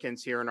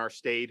Americans here in our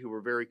state who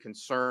were very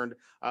concerned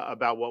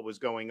about what was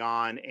going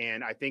on.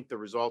 And I think the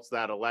results of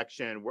that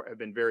election have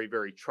been very,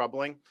 very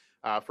troubling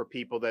for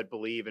people that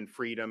believe in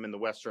freedom in the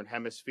Western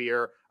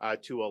Hemisphere.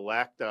 To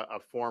elect a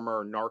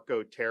former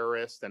narco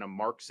terrorist and a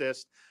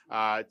Marxist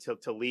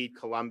to lead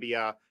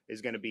Colombia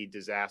is going to be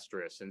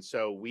disastrous. And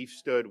so we've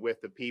stood with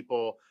the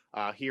people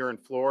here in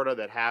Florida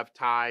that have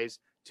ties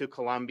to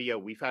Colombia.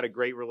 We've had a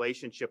great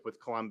relationship with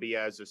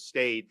Colombia as a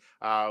state.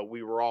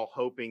 We were all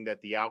hoping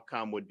that the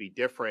outcome would be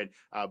different,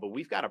 but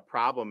we've got a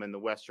problem in the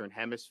Western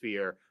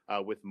Hemisphere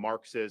with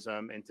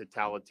Marxism and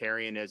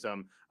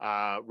totalitarianism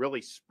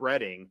really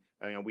spreading.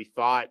 We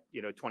thought,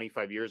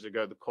 25 years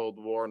ago, the Cold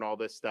War and all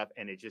this stuff,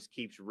 and it just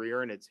keeps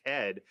rearing its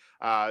head.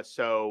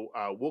 So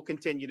we'll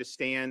continue to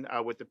stand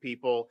with the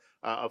people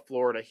of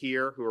Florida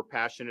here who are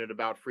passionate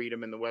about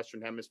freedom in the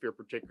Western Hemisphere,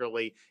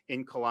 particularly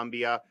in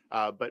Colombia,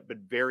 but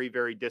very,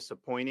 very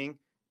disappointing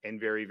and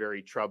very,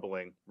 very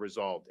troubling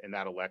result in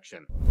that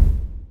election.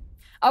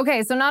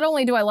 Okay, so not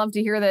only do I love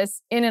to hear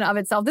this in and of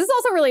itself, this is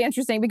also really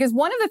interesting because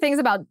one of the things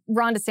about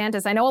Ron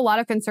DeSantis, I know a lot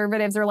of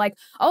conservatives are like,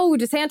 oh,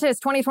 DeSantis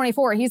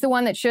 2024, he's the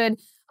one that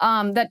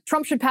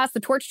Trump should pass the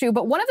torch to.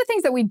 But one of the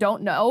things that we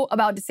don't know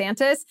about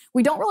DeSantis,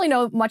 we don't really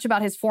know much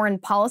about his foreign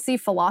policy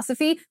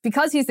philosophy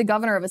because he's the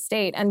governor of a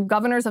state, and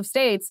governors of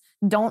states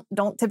don't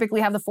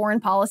typically have the foreign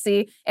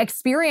policy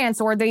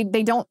experience, or they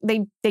don't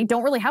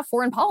really have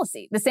foreign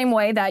policy the same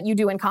way that you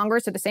do in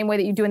Congress or the same way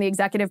that you do in the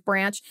executive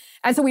branch.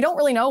 And so we don't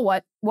really know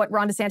what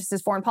Ron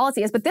DeSantis' foreign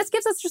policy is, but this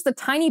gives us just a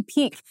tiny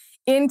peek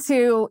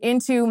into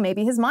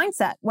maybe his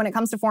mindset when it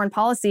comes to foreign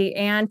policy.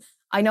 And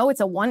I know it's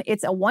a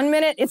one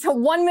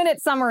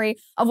minute summary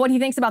of what he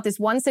thinks about this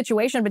one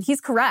situation, but he's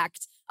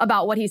correct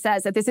about what he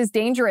says, that this is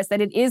dangerous, that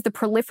it is the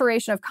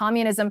proliferation of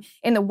communism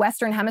in the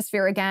Western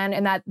Hemisphere again,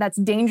 and that's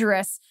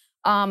dangerous,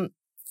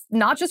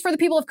 not just for the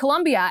people of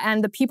Colombia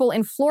and the people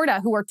in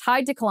Florida who are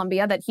tied to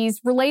Colombia that he's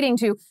relating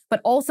to,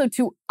 but also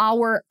to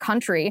our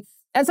country.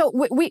 And so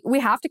we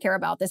have to care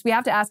about this. We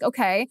have to ask,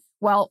 okay,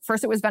 well,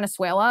 first it was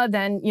Venezuela,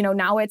 then,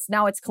 now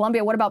it's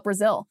Colombia. What about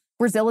Brazil?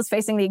 Brazil is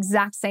facing the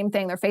exact same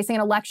thing. They're facing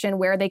an election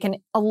where they can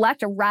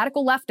elect a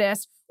radical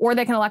leftist, or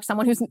they can elect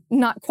someone who's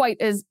not quite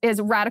as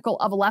radical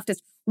of a leftist.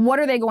 What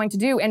are they going to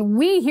do? And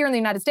we here in the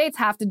United States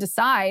have to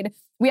decide,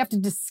 we have to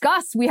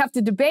discuss, we have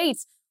to debate,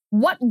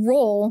 what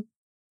role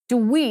do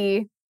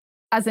we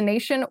as a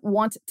nation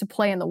want to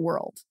play in the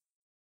world?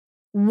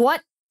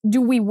 What do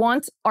we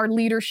want our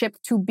leadership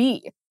to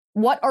be?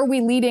 What are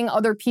we leading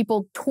other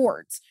people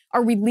towards?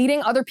 Are we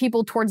leading other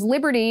people towards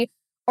liberty,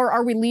 or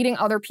are we leading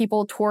other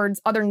people towards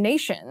other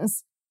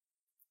nations,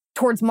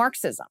 towards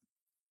Marxism?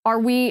 Are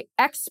we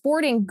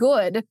exporting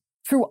good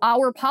through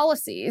our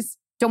policies,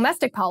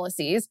 domestic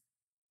policies,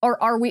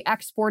 or are we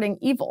exporting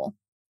evil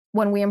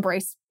when we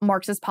embrace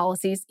Marxist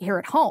policies here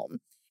at home?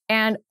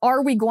 And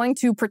are we going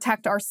to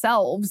protect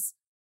ourselves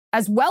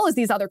as well as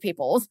these other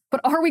peoples,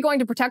 but are we going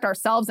to protect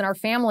ourselves and our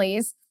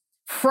families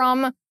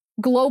from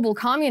global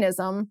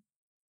communism?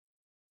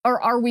 Or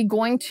are we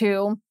going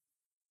to,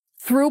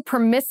 through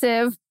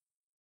permissive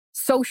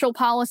social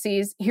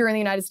policies here in the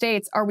United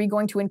States, are we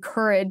going to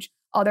encourage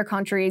other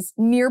countries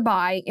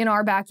nearby in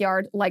our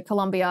backyard, like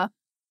Colombia,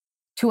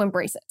 to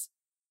embrace it?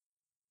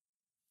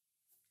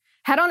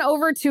 Head on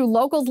over to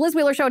Locals,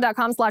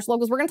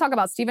 LizWheelerShow.com/locals. We're going to talk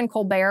about Stephen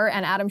Colbert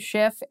and Adam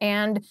Schiff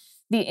and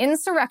the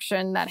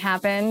insurrection that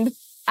happened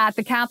at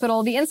the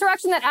Capitol. The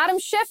insurrection that Adam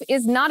Schiff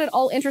is not at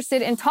all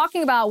interested in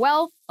talking about.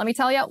 Well, let me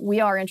tell you, we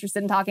are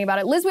interested in talking about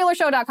it.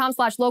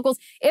 LizWheelerShow.com/locals.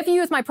 If you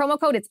use my promo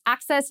code, it's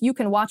access. You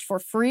can watch for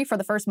free for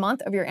the first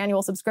month of your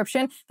annual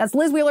subscription. That's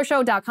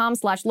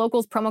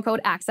LizWheelerShow.com/locals, promo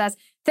code access.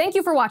 Thank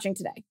you for watching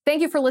today.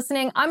 Thank you for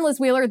listening. I'm Liz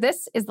Wheeler.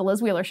 This is The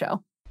Liz Wheeler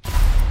Show.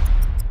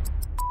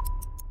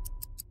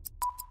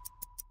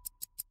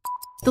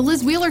 The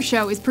Liz Wheeler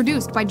Show is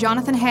produced by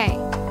Jonathan Hay,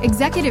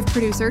 executive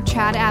producer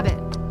Chad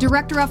Abbott,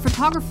 director of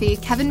photography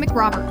Kevin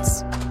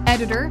McRoberts,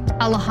 editor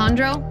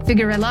Alejandro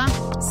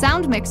Figuerella,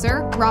 sound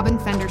mixer Robin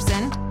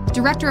Fenderson,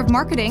 director of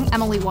marketing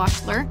Emily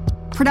Washler,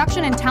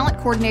 production and talent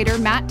coordinator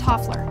Matt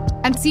Toffler,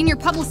 and senior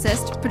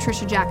publicist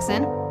Patricia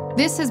Jackson.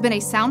 This has been a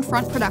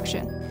Soundfront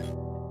production.